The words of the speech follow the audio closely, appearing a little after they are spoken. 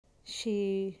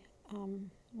She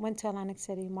went to Atlantic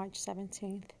City March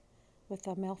 17th with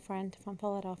a male friend from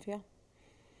Philadelphia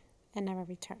and never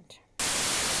returned.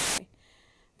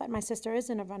 But my sister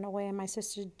isn't a runaway, and my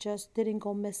sister just didn't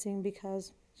go missing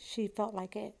because she felt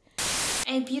like it.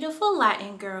 A beautiful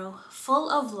Latin girl, full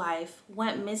of life,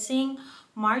 went missing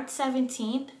March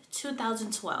 17th,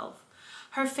 2012.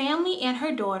 Her family and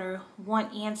her daughter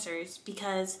want answers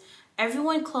because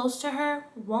everyone close to her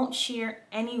won't share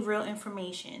any real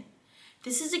information.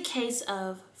 This is a case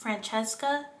of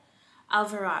Franchesca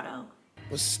Alvarado.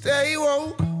 Well, stay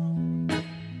woke,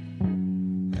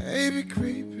 baby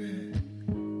creepy.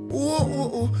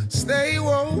 Ooh, stay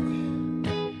woke.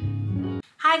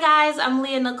 Hi guys, I'm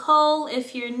Leya Nicole.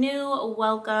 If you're new,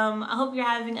 welcome. I hope you're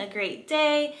having a great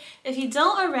day. If you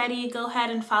don't already, go ahead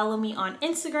and follow me on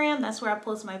Instagram. That's where I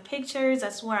post my pictures.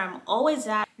 That's where I'm always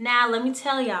at. Now, let me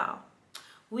tell y'all,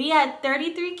 we had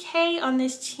 33K on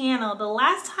this channel. The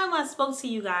last time I spoke to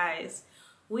you guys,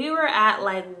 we were at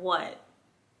like what?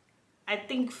 I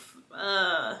think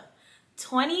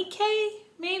 20K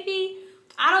maybe?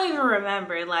 I don't even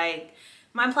remember. Like,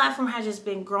 my platform has just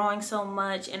been growing so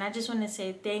much, and I just want to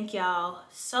say thank y'all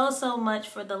so much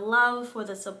for the love, for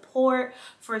the support,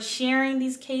 for sharing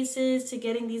these cases, to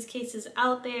getting these cases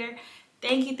out there.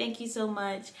 Thank you so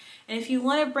much. And if you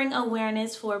want to bring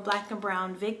awareness for Black and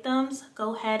brown victims,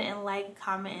 go ahead and like,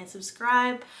 comment, and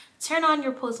subscribe. Turn on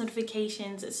your post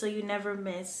notifications so you never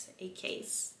miss a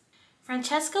case.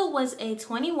 Franchesca was a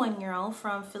 21-year-old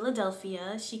from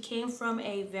Philadelphia. She came from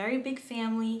a very big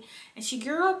family, and she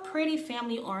grew up pretty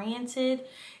family oriented.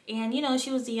 And you know,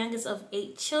 she was the youngest of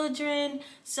 8 children.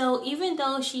 So even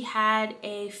though she had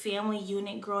a family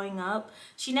unit growing up,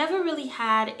 she never really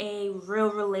had a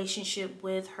real relationship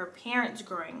with her parents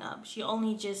growing up. She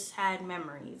only just had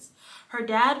memories. Her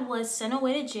dad was sent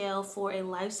away to jail for a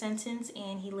life sentence,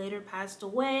 and he later passed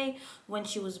away when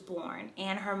she was born.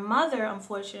 And her mother,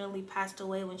 unfortunately, passed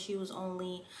away when she was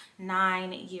only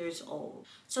 9 years old.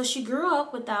 So she grew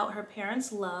up without her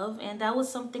parents' love, and that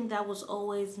was something that was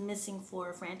always missing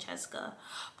for Franchesca.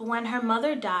 But when her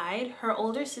mother died, her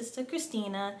older sister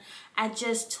Christina, at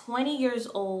just 20 years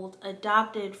old,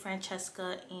 adopted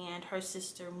Franchesca and her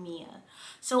sister Mia.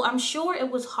 So I'm sure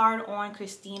it was hard on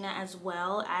Christina as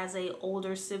well, as a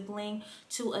older sibling,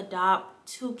 to adopt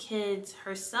 2 kids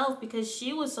herself because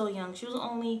she was so young. She was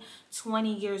only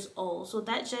 20 years old. So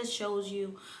that just shows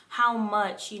you how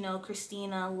much, you know,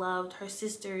 Christina loved her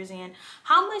sisters and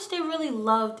how much they really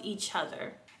loved each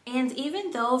other. And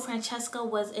even though Franchesca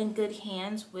was in good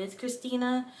hands with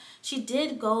Christina, she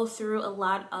did go through a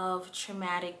lot of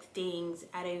traumatic things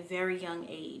at a very young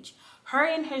age. Her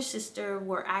and her sister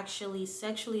were actually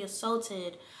sexually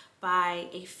assaulted by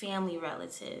a family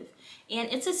relative. And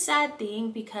it's a sad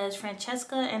thing because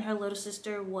Franchesca and her little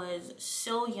sister was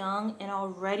so young and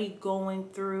already going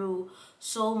through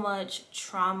so much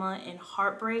trauma and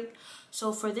heartbreak.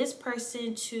 So for this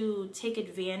person to take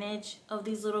advantage of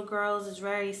these little girls is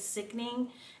very sickening,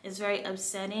 it's very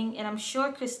upsetting. And I'm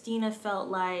sure Christina felt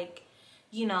like,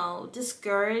 you know,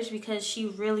 discouraged because she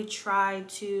really tried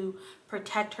to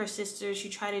protect her sister. She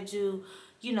tried to do,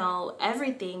 you know,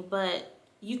 everything, but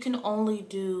you can only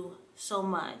do so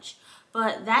much.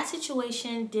 But that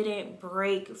situation didn't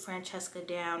break Franchesca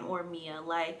down or Mia.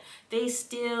 Like, they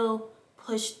still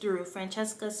pushed through.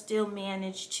 Franchesca still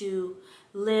managed to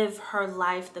live her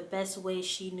life the best way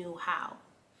she knew how.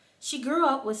 She grew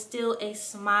up with still a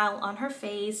smile on her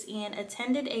face and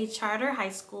attended a charter high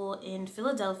school in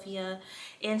Philadelphia,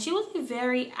 and she was a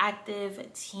very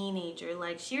active teenager.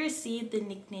 Like, she received the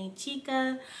nickname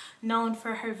Chica, known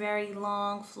for her very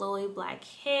long flowy black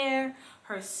hair,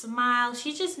 her smile.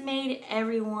 She just made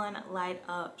everyone light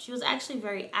up. She was actually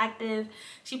very active.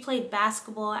 She played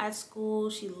basketball at school.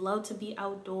 She loved to be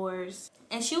outdoors.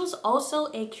 And she was also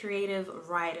a creative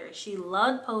writer. She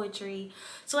loved poetry.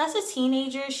 So as a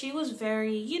teenager, she was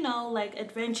very, you know, like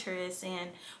adventurous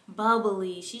and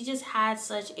bubbly. She just had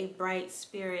such a bright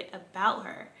spirit about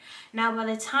her. Now, by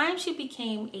the time she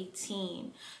became a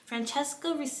teen,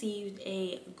 Franchesca received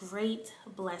a great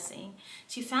blessing.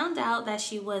 She found out that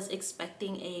she was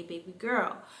expecting a baby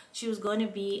girl. She was going to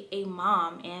be a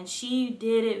mom, and she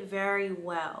did it very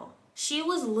well. She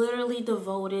was literally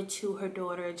devoted to her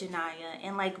daughter, Janaya.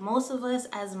 And like most of us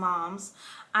as moms,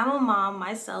 I'm a mom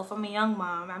myself. I'm a young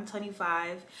mom. I'm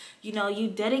 25. You know, you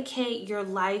dedicate your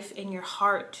life and your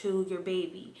heart to your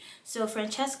baby. So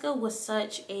Franchesca was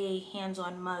such a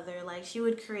hands-on mother. Like, she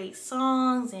would create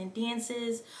songs and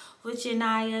dances with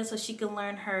Janiyah so she can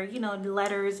learn her, you know,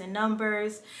 letters and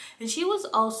numbers. And she was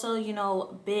also, you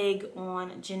know, big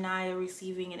on Janiyah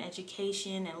receiving an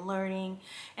education and learning.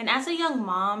 And as a young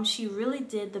mom, she really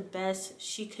did the best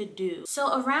she could do.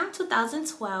 So around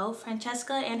 2012,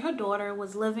 Franchesca and her daughter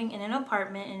was living in an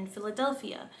apartment in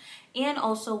Philadelphia, and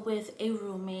also with a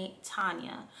roommate,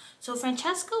 Tanya. So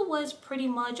Franchesca was pretty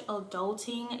much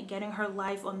adulting, getting her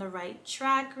life on the right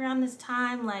track around this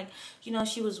time. Like, you know,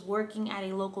 she was working at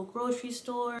a local grocery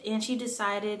store, and she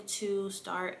decided to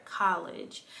start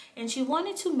college. And she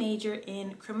wanted to major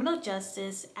in criminal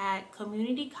justice at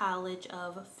Community College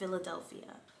of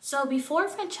Philadelphia. So before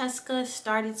Franchesca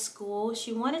started school,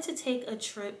 she wanted to take a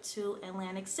trip to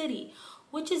Atlantic City,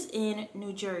 which is in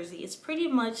New Jersey. It's pretty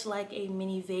much like a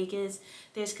mini Vegas.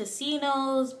 There's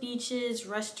casinos, beaches,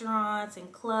 restaurants,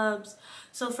 and clubs.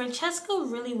 So Franchesca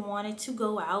really wanted to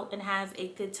go out and have a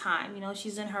good time. You know,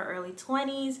 she's in her early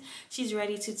 20s. She's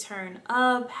ready to turn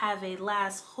up, have a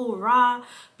last hurrah,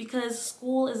 because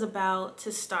school is about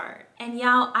to start. And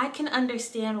y'all, I can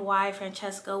understand why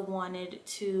Franchesca wanted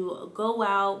to go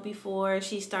out before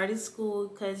she started school,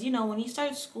 because, you know, when you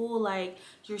start school, like,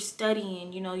 you're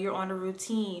studying, you know, you're on a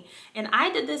routine. And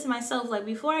I did this myself. Like,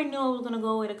 before I knew I was gonna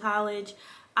go away to college,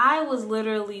 I was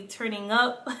literally turning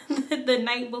up the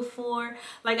night before.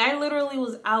 Like, I literally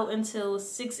was out until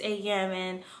 6 a.m.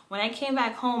 And when I came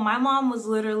back home, my mom was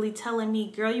literally telling me,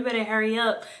 girl, you better hurry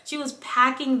up. She was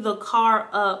packing the car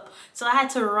up. So I had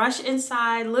to rush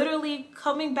inside, literally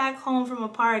coming back home from a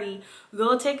party,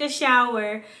 go take a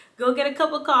shower, go get a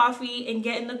cup of coffee, and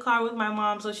get in the car with my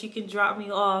mom so she can drop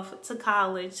me off to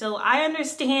college. So I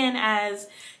understand, as,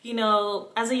 you know,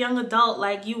 as a young adult,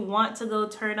 like, you want to go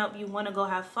turn up, you want to go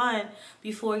have fun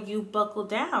before you buckle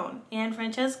down. And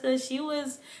Franchesca, she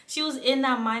was in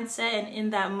that mindset and in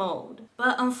that mode.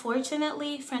 But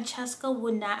unfortunately, Franchesca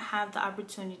would not have the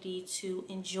opportunity to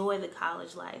enjoy the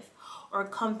college life or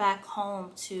come back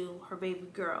home to her baby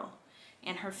girl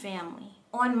and her family.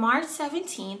 On March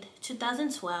 17th,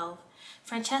 2012,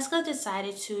 Franchesca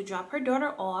decided to drop her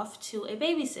daughter off to a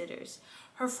babysitter's,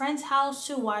 her friend's house,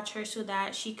 to watch her so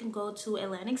that she can go to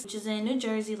Atlantic, which is in New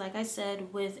Jersey, like I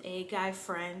said, with a guy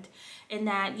friend, and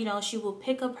that, you know, she will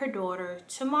pick up her daughter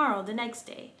tomorrow, the next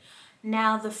day.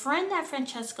 Now, the friend that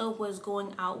Franchesca was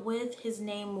going out with, his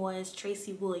name was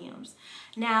Tracy Williams.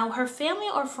 Now, her family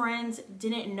or friends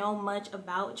didn't know much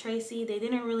about Tracy. They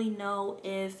didn't really know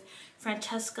if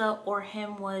Franchesca or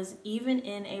him was even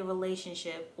in a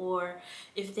relationship, or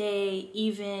if they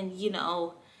even, you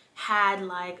know, had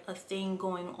like a thing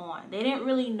going on. They didn't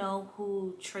really know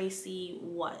who Tracy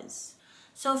was.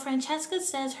 So Franchesca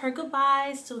says her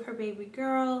goodbyes to her baby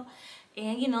girl,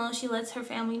 and, you know, she lets her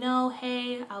family know,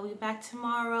 hey, I'll be back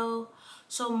tomorrow.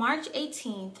 So March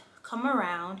 18th come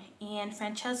around, and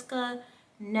Franchesca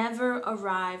never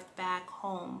arrived back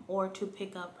home or to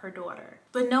pick up her daughter.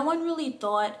 But no one really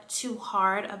thought too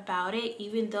hard about it,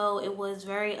 even though it was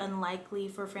very unlikely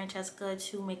for Franchesca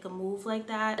to make a move like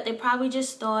that. They probably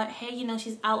just thought, hey, you know,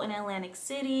 she's out in Atlantic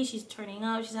City, she's turning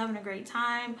up, she's having a great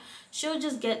time, she'll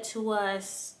just get to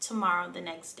us tomorrow, the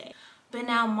next day. But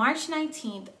now March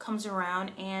 19th comes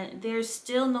around, and there's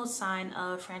still no sign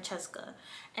of Franchesca.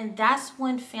 And that's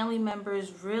when family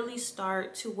members really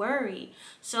start to worry.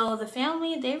 So the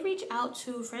family, they reach out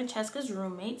to Franchesca's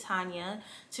roommate, Tanya,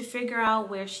 to figure out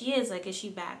where she is. Like, is she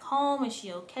back home? Is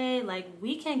she okay? Like,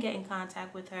 we can't get in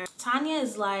contact with her. Tanya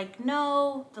is like,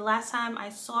 no, the last time I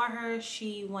saw her,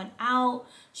 she went out.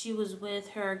 She was with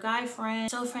her guy friend.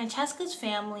 So Franchesca's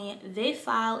family, they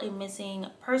file a missing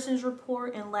persons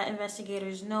report and let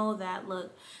investigators know that,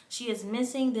 look, she is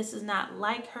missing. This is not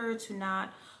like her to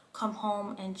not come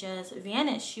home and just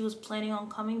vanish. She was planning on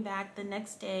coming back the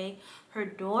next day. Her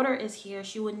daughter is here.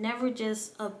 She would never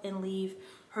just up and leave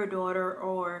her daughter,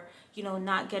 or, you know,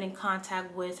 not get in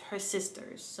contact with her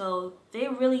sisters. So they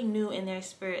really knew in their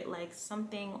spirit, like,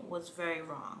 something was very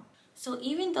wrong. So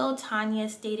even though Tanya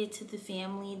stated to the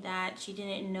family that she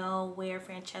didn't know where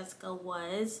Franchesca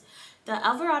was, the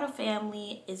Alvarado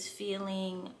family is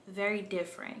feeling very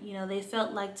different. You know, they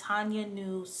felt like Tanya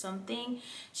knew something.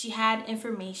 She had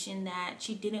information that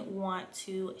she didn't want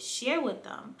to share with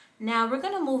them. Now we're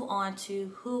going to move on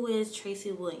to who is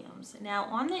Tracy Williams. Now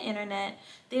on the internet,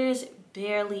 there's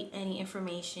barely any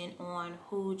information on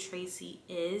who Tracy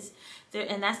is.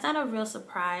 And that's not a real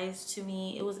surprise to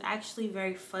me. It was actually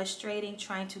very frustrating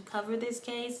trying to cover this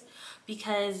case,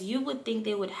 because you would think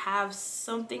they would have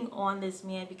something on this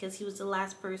man, because he was the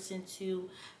last person to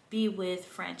be with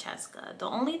Franchesca. The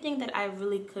only thing that I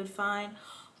really could find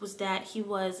was that he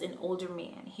was an older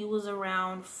man. He was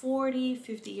around 40,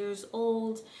 50 years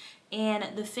old,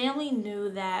 And the family knew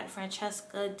that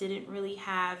Franchesca didn't really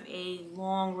have a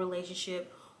long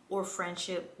relationship or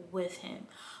friendship with him.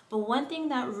 But one thing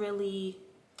that really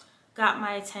got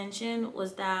my attention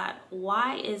was that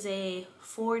why is a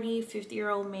 40,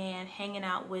 50-year-old man hanging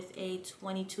out with a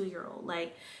 22-year-old?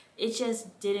 Like, it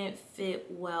just didn't fit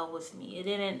well with me.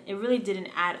 It really didn't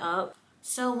add up.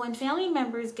 So when family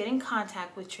members get in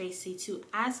contact with Tracy to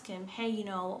ask him, hey, you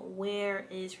know, where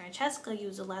is Franchesca? He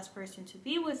was the last person to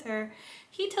be with her.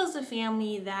 He tells the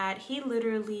family that he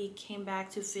literally came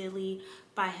back to Philly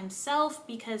by himself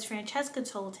because Franchesca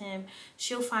told him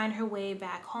she'll find her way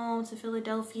back home to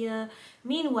Philadelphia.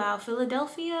 Meanwhile,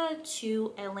 Philadelphia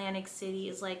to Atlantic City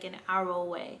is like an hour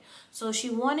away. So she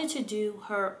wanted to do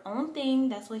her own thing,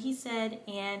 that's what he said,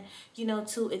 and, you know,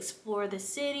 to explore the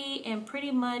city, and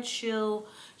pretty much she'll,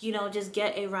 you know, just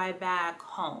get a ride back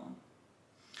home.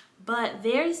 But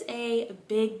there's a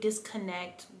big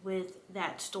disconnect with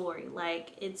that story.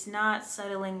 Like, it's not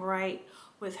settling right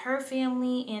with her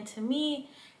family, and to me,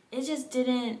 it just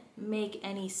didn't make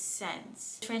any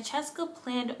sense. Franchesca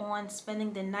planned on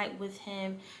spending the night with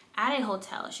him at a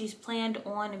hotel. She's planned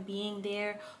on being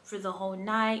there for the whole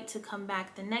night to come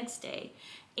back the next day.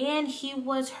 And he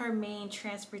was her main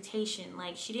transportation.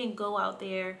 Like, she didn't go out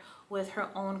there with her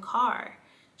own car.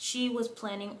 She was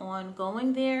planning on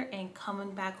going there and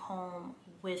coming back home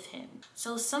with him.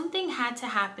 So something had to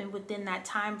happen within that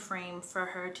time frame for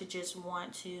her to just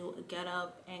want to get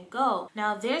up and go.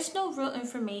 Now, there's no real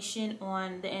information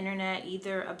on the internet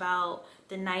either about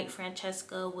the night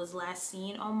Franchesca was last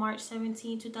seen on March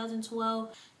 17,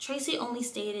 2012. Tracy only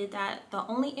stated that the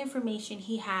only information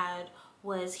he had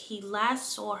was he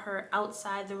last saw her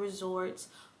outside the resort's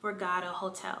Borgata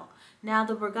Hotel. Now,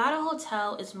 the Borgata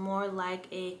Hotel is more like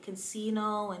a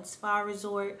casino and spa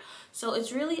resort, so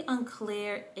it's really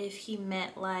unclear if he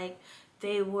meant like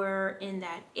they were in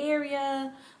that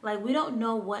area. Like, we don't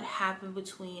know what happened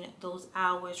between those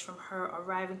hours from her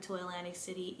arriving to Atlantic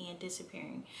City and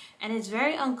disappearing. And it's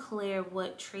very unclear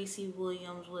what Tracy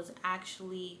Williams was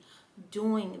actually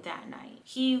doing that night.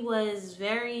 He was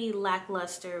very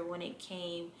lackluster when it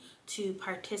came to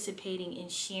participating in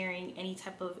sharing any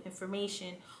type of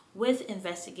information with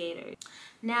investigators.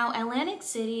 Now, Atlantic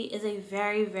City is a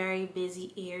very, very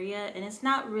busy area, and it's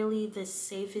not really the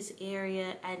safest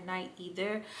area at night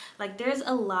either. Like, there's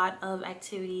a lot of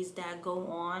activities that go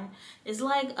on. It's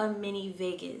like a mini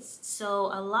Vegas. So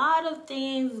a lot of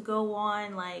things go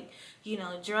on, like, you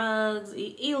know, drugs,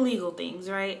 illegal things,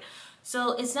 right?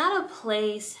 So it's not a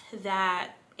place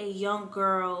that a young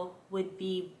girl would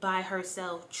be by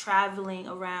herself, traveling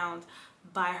around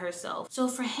by herself. So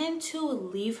for him to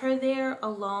leave her there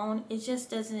alone, it just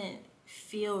doesn't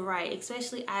feel right,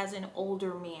 especially as an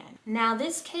older man. Now,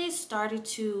 this case started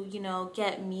to, you know,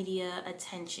 get media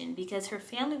attention because her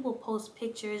family will post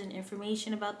pictures and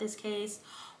information about this case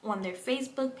on their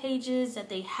Facebook pages that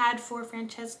they had for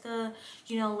Franchesca,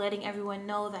 you know, letting everyone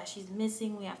know that she's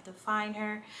missing, we have to find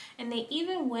her. And they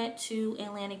even went to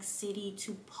Atlantic City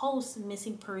to post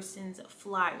missing persons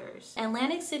flyers.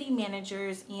 Atlantic City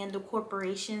managers and the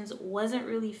corporations wasn't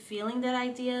really feeling that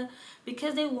idea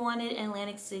because they wanted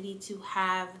Atlantic City to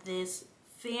have this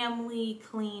family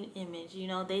clean image. You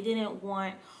know, they didn't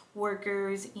want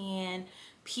workers and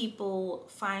people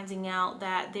finding out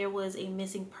that there was a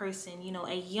missing person, you know,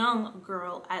 a young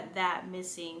girl at that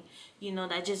missing, you know,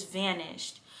 that just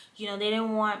vanished. You know, they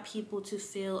didn't want people to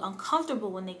feel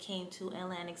uncomfortable when they came to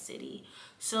Atlantic City.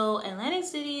 So Atlantic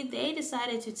City, they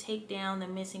decided to take down the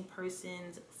missing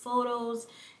persons photos,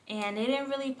 and they didn't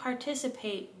really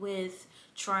participate with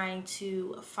trying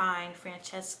to find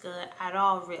Franchesca at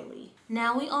all, really.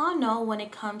 Now, we all know when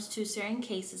it comes to certain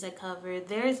cases I cover,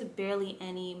 there's barely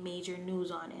any major news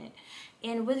on it.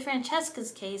 And with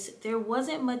Franchesca's case, there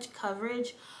wasn't much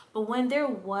coverage, but when there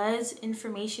was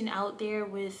information out there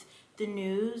with the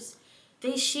news,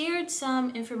 they shared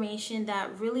some information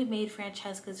that really made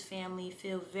Franchesca's family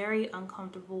feel very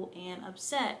uncomfortable and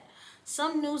upset.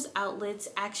 Some news outlets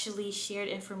actually shared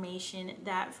information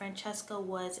that Franchesca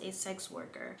was a sex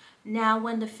worker. Now,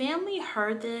 when the family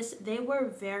heard this, they were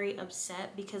very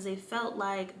upset because they felt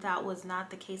like that was not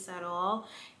the case at all,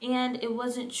 and it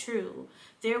wasn't true.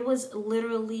 There was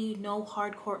literally no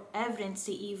hardcore evidence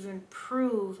to even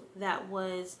prove that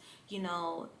was, you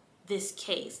know, this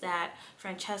case, that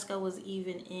Franchesca was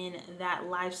even in that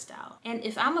lifestyle. And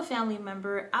if I'm a family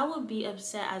member, I would be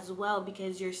upset as well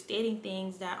because you're stating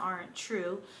things that aren't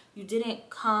true. You didn't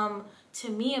come to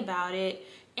me about it,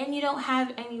 and you don't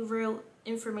have any real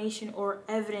information or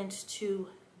evidence to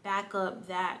back up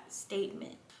that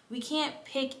statement. We can't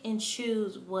pick and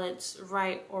choose what's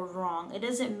right or wrong. It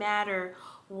doesn't matter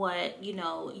what, you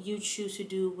know, you choose to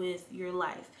do with your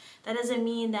life. That doesn't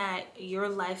mean that your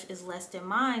life is less than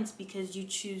mine because you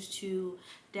choose to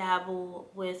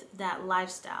dabble with that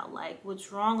lifestyle. Like,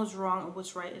 what's wrong is wrong and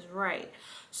what's right is right.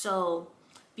 So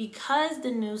because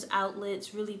the news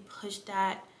outlets really pushed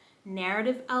that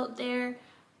narrative out there,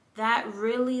 that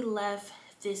really left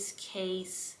this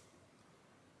case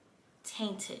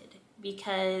tainted,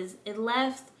 because it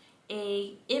left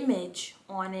a image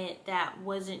on it that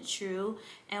wasn't true.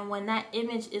 And when that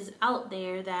image is out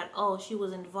there that, oh, she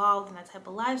was involved in that type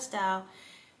of lifestyle,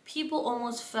 people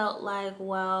almost felt like,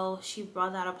 well, she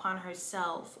brought that upon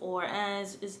herself, or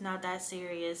as it's not that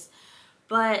serious.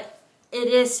 But it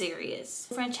is serious.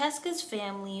 Franchesca's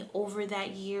family over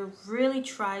that year really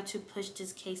tried to push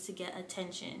this case to get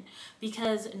attention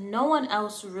because no one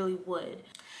else really would.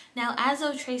 Now, as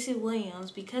of Tracy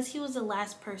Williams, because he was the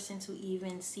last person to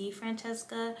even see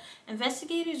Franchesca,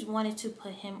 investigators wanted to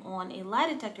put him on a lie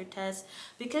detector test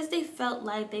because they felt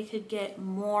like they could get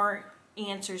more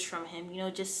answers from him, you know,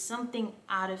 just something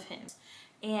out of him.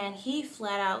 And he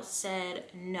flat out said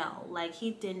no. Like, he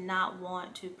did not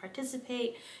want to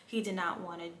participate. He did not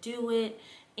want to do it.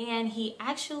 And he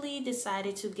actually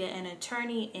decided to get an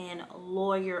attorney and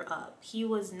lawyer up. He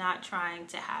was not trying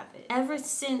to have it. Ever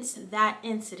since that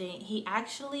incident, he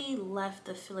actually left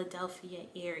the Philadelphia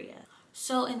area.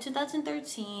 So in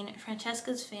 2013,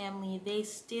 Franchesca's family, they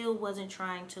still wasn't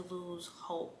trying to lose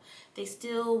hope. They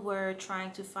still were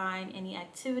trying to find any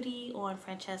activity on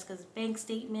Franchesca's bank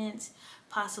statements,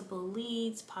 possible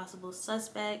leads, possible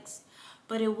suspects.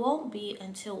 But it won't be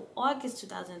until August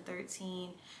 2013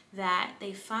 that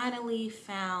they finally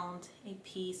found a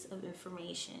piece of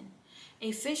information.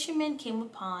 A fisherman came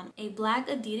upon a black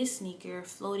Adidas sneaker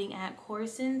floating at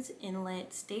Corson's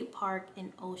Inlet State Park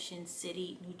in Ocean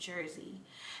City, New Jersey.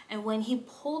 And when he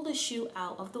pulled the shoe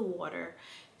out of the water,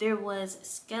 there was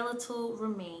skeletal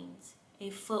remains. A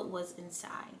foot was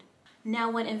inside.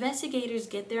 Now, when investigators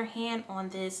get their hand on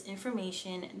this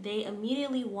information, they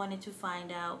immediately wanted to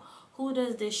find out, who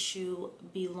does this shoe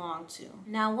belong to?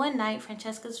 Now, one night,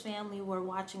 Franchesca's family were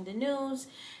watching the news,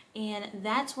 and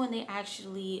that's when they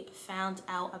actually found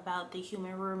out about the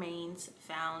human remains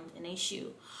found in a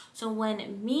shoe. So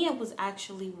when Mia was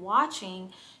actually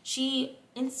watching, she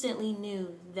instantly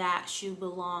knew that shoe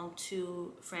belonged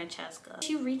to Franchesca.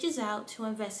 She reaches out to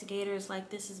investigators like,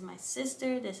 this is my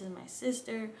sister, this is my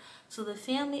sister. So the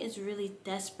family is really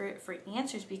desperate for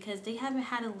answers because they haven't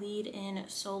had a lead in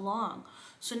so long.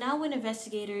 So now when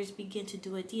investigators begin to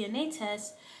do a DNA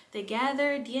test, they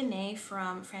gather DNA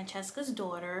from Franchesca's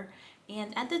daughter,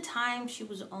 and at the time she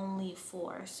was only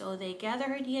 4. So they gather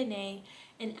her DNA,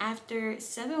 and after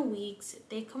 7 weeks,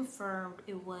 they confirmed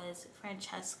it was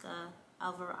Franchesca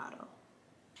Alvarado.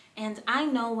 And I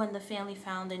know when the family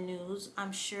found the news,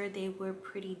 I'm sure they were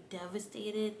pretty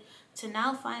devastated to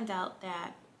now find out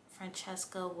that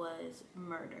Franchesca was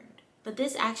murdered. But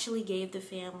this actually gave the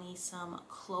family some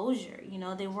closure. You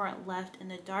know, they weren't left in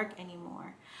the dark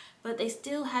anymore. But they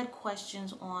still had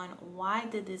questions on, why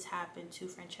did this happen to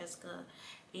Franchesca?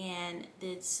 And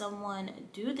did someone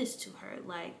do this to her?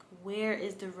 Like, where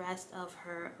is the rest of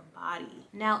her body?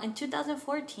 Now, in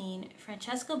 2014,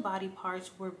 Franchesca's body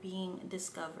parts were being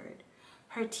discovered.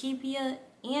 Her tibia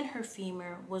and her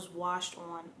femur was washed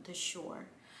on the shore,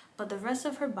 but the rest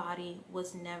of her body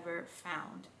was never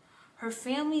found. Her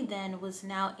family then was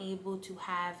now able to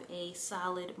have a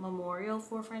solid memorial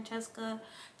for Franchesca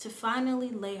to finally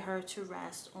lay her to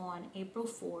rest on April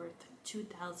 4th,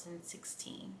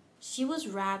 2016. She was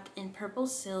wrapped in purple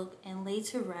silk and laid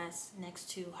to rest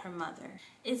next to her mother.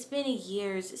 It's been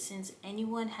years since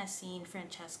anyone has seen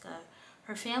Franchesca.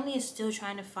 Her family is still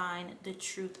trying to find the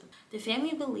truth. The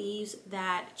family believes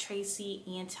that Tracy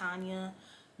and Tanya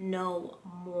know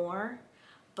more,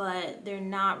 but they're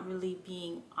not really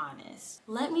being honest.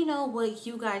 Let me know what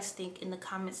you guys think in the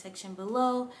comment section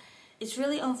below. It's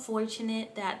really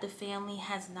unfortunate that the family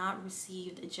has not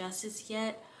received justice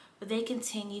yet, but they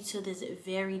continue to this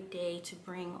very day to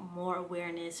bring more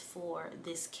awareness for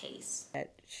this case.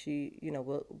 That she, you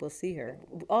know, we'll see her.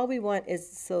 All we want is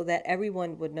so that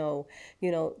everyone would know, you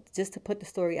know, just to put the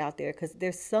story out there, because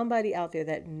there's somebody out there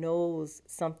that knows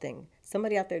something.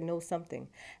 Somebody out there knows something,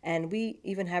 and we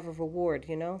even have a reward,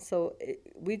 you know. So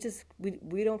we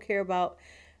don't care about,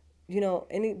 you know,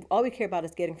 all we care about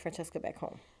is getting Franchesca back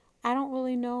home. I don't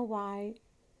really know why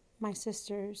my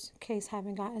sister's case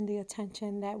haven't gotten the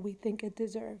attention that we think it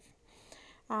deserves.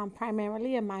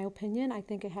 Primarily, in my opinion, I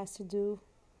think it has to do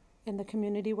in the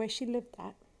community where she lived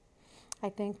at. I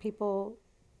think people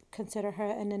consider her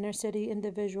an inner city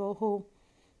individual who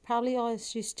probably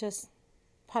she's just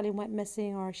probably went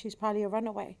missing, or she's probably a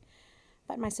runaway.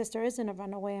 But my sister isn't a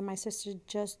runaway, and my sister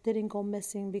just didn't go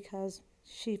missing because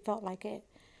she felt like it.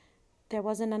 There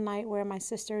wasn't a night where my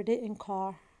sister didn't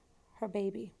call her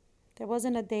baby. There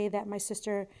wasn't a day that my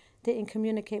sister didn't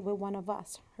communicate with one of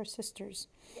us, her sisters.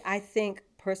 I think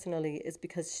personally it's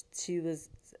because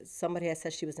somebody had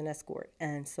said she was an escort.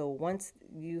 And so once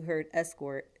you heard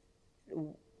escort,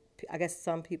 I guess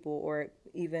some people or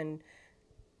even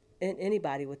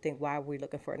anybody would think, why are we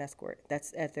looking for an escort?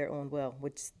 That's at their own will,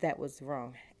 which that was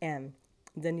wrong. And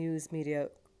the news media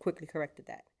quickly corrected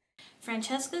that.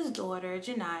 Franchesca's daughter,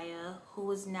 Janiyah, who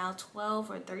is now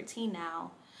 12 or 13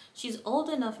 now, she's old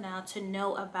enough now to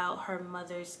know about her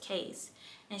mother's case.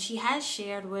 And she has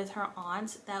shared with her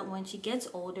aunt that when she gets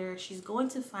older, she's going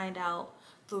to find out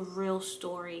the real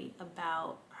story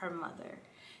about her mother.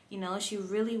 You know, she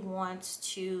really wants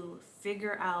to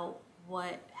figure out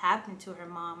what happened to her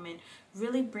mom and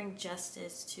really bring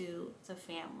justice to the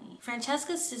family.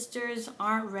 Franchesca's sisters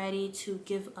aren't ready to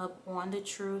give up on the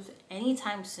truth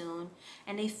anytime soon,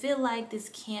 and they feel like this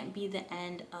can't be the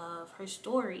end of her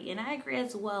story. And I agree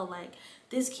as well, like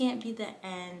this can't be the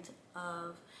end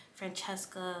of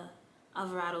Franchesca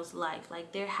Alvarado's life.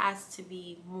 Like there has to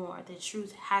be more. The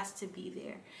truth has to be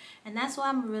there. And that's why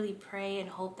I'm really pray and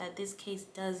hope that this case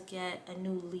does get a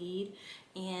new lead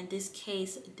and this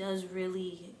case does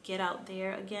really get out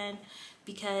there again,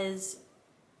 because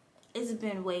it's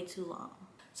been way too long.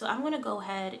 So I'm going to go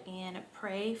ahead and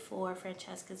pray for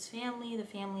Franchesca's family, the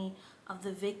family of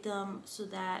the victim, so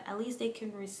that at least they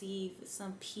can receive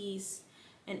some peace,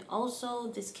 and also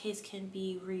this case can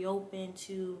be reopened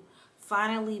to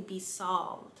finally be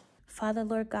solved. Father,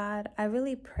 Lord God, I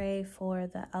really pray for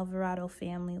the Alvarado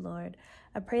family, Lord.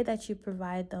 I pray that you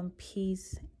provide them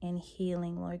peace and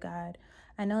healing, Lord God.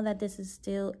 I know that this is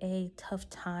still a tough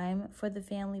time for the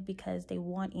family because they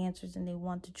want answers and they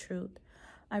want the truth.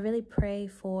 I really pray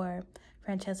for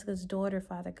Franchesca's daughter,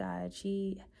 Father God.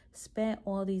 She spent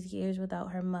all these years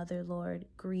without her mother, Lord,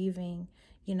 grieving,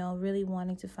 you know, really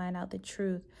wanting to find out the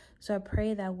truth. So I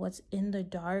pray that what's in the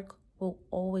dark will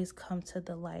always come to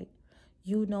the light.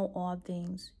 You know all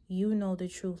things. You know the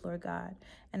truth, Lord God.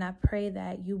 And I pray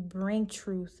that you bring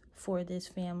truth for this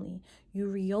family. You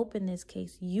reopen this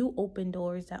case. You open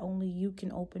doors that only you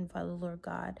can open, Father, Lord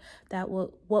God. That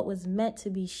what was meant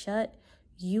to be shut,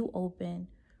 you open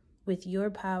with your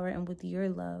power and with your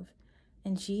love.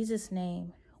 In Jesus'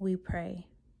 name we pray.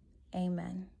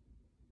 Amen.